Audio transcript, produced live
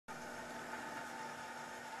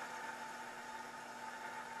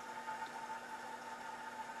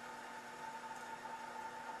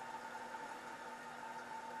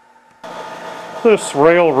This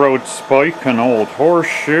railroad spike and old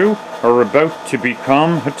horseshoe are about to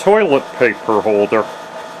become a toilet paper holder.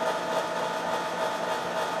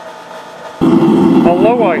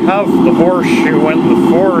 Although I have the horseshoe in the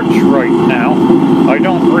forge right now, I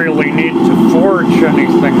don't really need to forge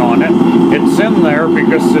anything on it. It's in there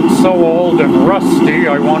because it's so old and rusty.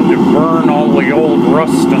 I wanted to burn all the old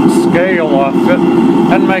rust and scale off it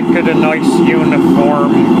and make it a nice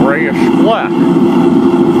uniform grayish black.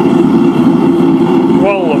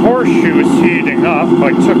 While the horseshoe is heating up, I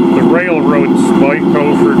took the railroad spike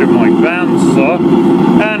over to my bandsaw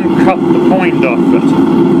and cut the point off it.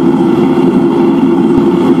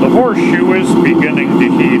 The horseshoe is beginning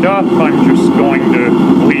to heat up. I'm just going to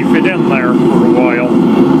leave it in there for a while.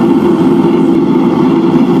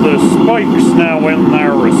 The spike's now in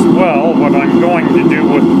there as well. What I'm going to do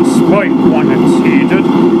with the spike when it's heated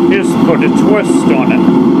is put a twist on it.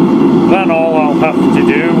 Then all I'll have to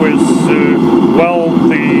do is weld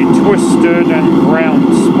the twisted and ground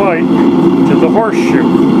spike to the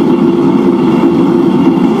horseshoe.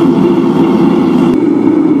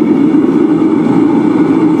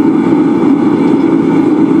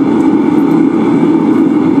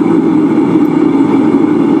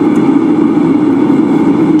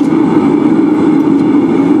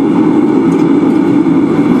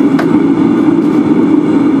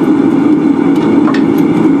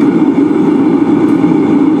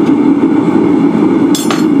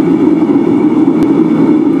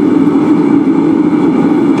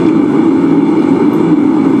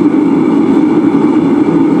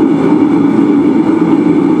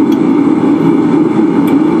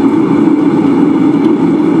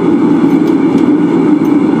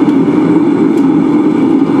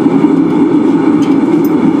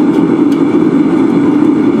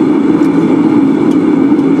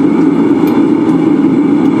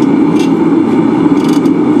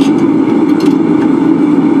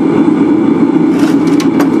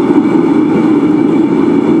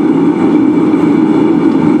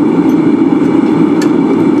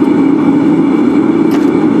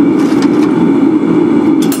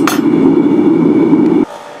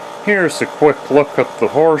 Here's a quick look at the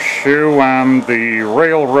horseshoe, and the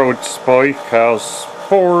railroad spike has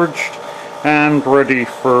forged and ready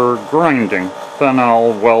for grinding. Then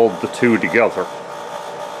I'll weld the two together.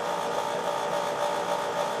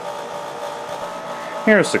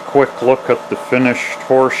 Here's a quick look at the finished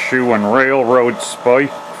horseshoe and railroad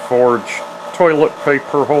spike forged toilet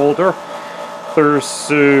paper holder. There's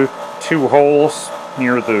two holes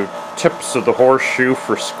near the tips of the horseshoe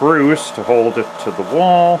for screws to hold it to the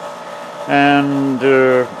wall, and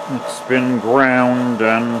it's been ground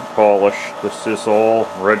and polished. This is all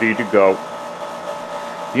ready to go.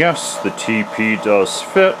 Yes, the TP does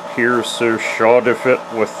fit. Here's a shot of it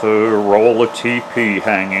with a roll of TP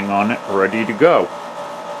hanging on it, ready to go.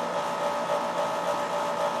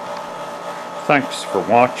 Thanks for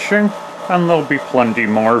watching, and there'll be plenty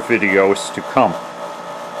more videos to come.